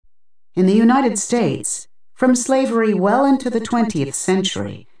In the United States, from slavery well into the 20th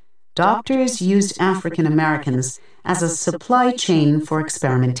century, doctors used African Americans as a supply chain for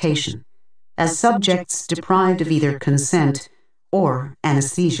experimentation, as subjects deprived of either consent or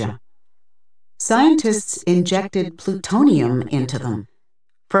anesthesia. Scientists injected plutonium into them,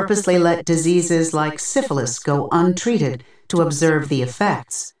 purposely let diseases like syphilis go untreated to observe the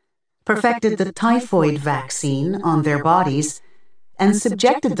effects, perfected the typhoid vaccine on their bodies, and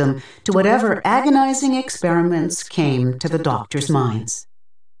subjected them to whatever agonizing experiments came to the doctors' minds.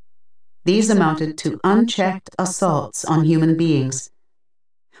 These amounted to unchecked assaults on human beings.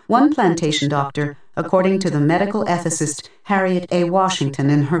 One plantation doctor, according to the medical ethicist Harriet A.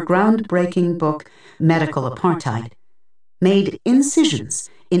 Washington in her groundbreaking book, Medical Apartheid, made incisions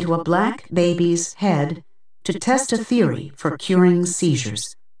into a black baby's head to test a theory for curing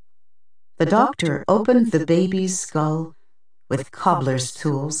seizures. The doctor opened the baby's skull with cobbler's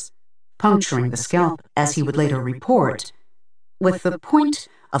tools, puncturing the scalp, as he would later report, with the point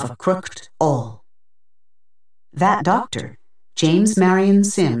of a crooked awl. That doctor, James Marion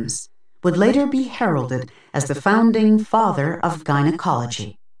Sims, would later be heralded as the founding father of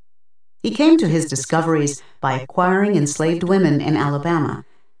gynecology. He came to his discoveries by acquiring enslaved women in Alabama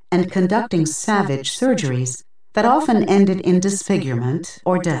and conducting savage surgeries that often ended in disfigurement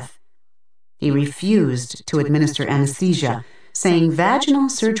or death. He refused to administer anesthesia, saying vaginal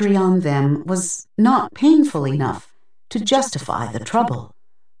surgery on them was not painful enough to justify the trouble.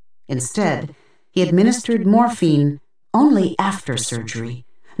 Instead, he administered morphine only after surgery,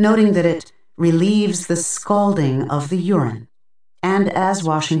 noting that it relieves the scalding of the urine, and, as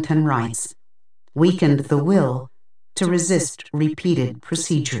Washington writes, weakened the will to resist repeated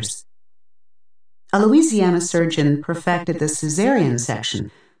procedures. A Louisiana surgeon perfected the cesarean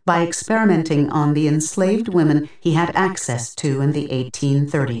section by experimenting on the enslaved women he had access to in the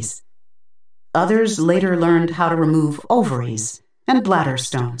 1830s. Others later learned how to remove ovaries and bladder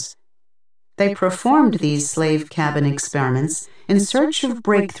stones. They performed these slave cabin experiments in search of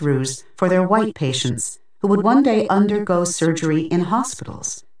breakthroughs for their white patients who would one day undergo surgery in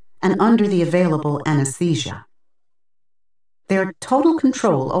hospitals and under the available anesthesia. Their total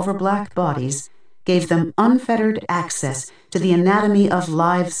control over black bodies gave them unfettered access to the anatomy of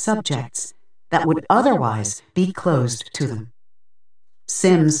live subjects that would otherwise be closed to them.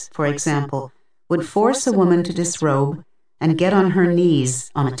 Sims, for example, would force a woman to disrobe and get on her knees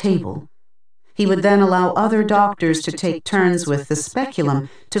on a table. He would then allow other doctors to take turns with the speculum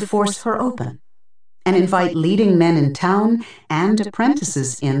to force her open, and invite leading men in town and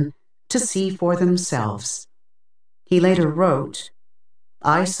apprentices in to see for themselves. He later wrote,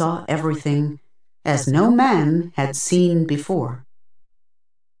 "I saw everything as no man had seen before."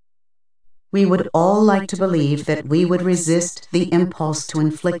 We would all like to believe that we would resist the impulse to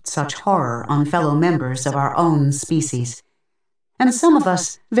inflict such horror on fellow members of our own species, and some of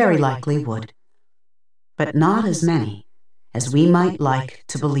us very likely would, but not as many as we might like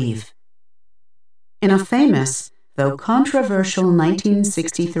to believe. In a famous, though controversial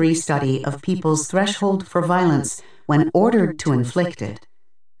 1963 study of people's threshold for violence when ordered to inflict it,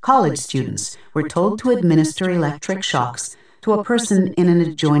 college students were told to administer electric shocks to a person in an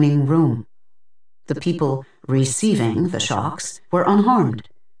adjoining room. The people receiving the shocks were unharmed,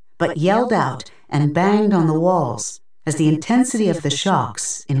 but yelled out and banged on the walls as the intensity of the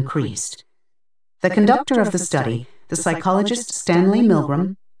shocks increased. The conductor of the study, the psychologist Stanley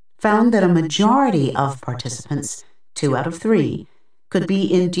Milgram, found that a majority of participants, 2 out of 3, could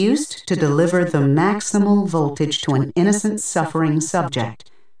be induced to deliver the maximal voltage to an innocent suffering subject,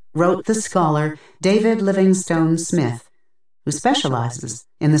 wrote the scholar David Livingstone Smith, who specializes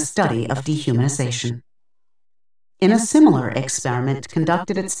in the study of dehumanization. In a similar experiment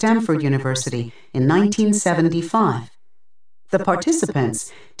conducted at Stanford University in 1975, the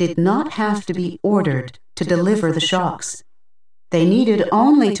participants did not have to be ordered to deliver the shocks. They needed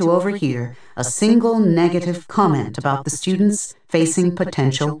only to overhear a single negative comment about the students facing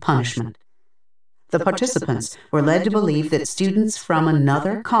potential punishment. The participants were led to believe that students from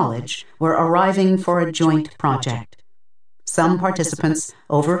another college were arriving for a joint project. Some participants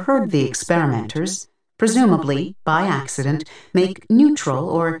overheard the experimenters, presumably by accident, make neutral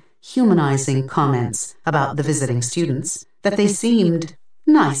or humanizing comments about the visiting students, that they seemed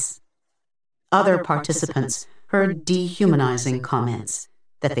nice. Other participants heard dehumanizing comments,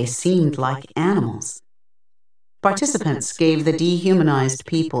 that they seemed like animals. Participants gave the dehumanized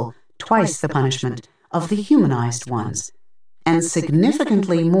people twice the punishment of the humanized ones, and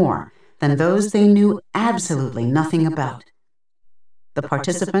significantly more than those they knew absolutely nothing about. The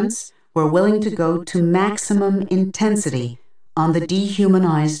participants were willing to go to maximum intensity on the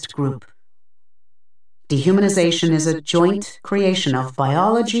dehumanized group. Dehumanization is a joint creation of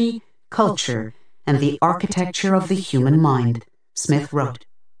biology, culture, and the architecture of the human mind, Smith wrote.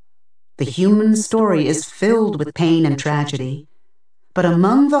 The human story is filled with pain and tragedy, but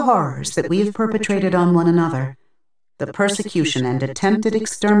among the horrors that we have perpetrated on one another, the persecution and attempted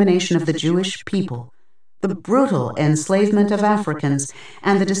extermination of the Jewish people, the brutal enslavement of Africans,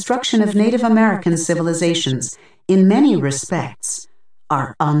 and the destruction of Native American civilizations, in many respects,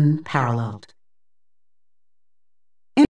 are unparalleled.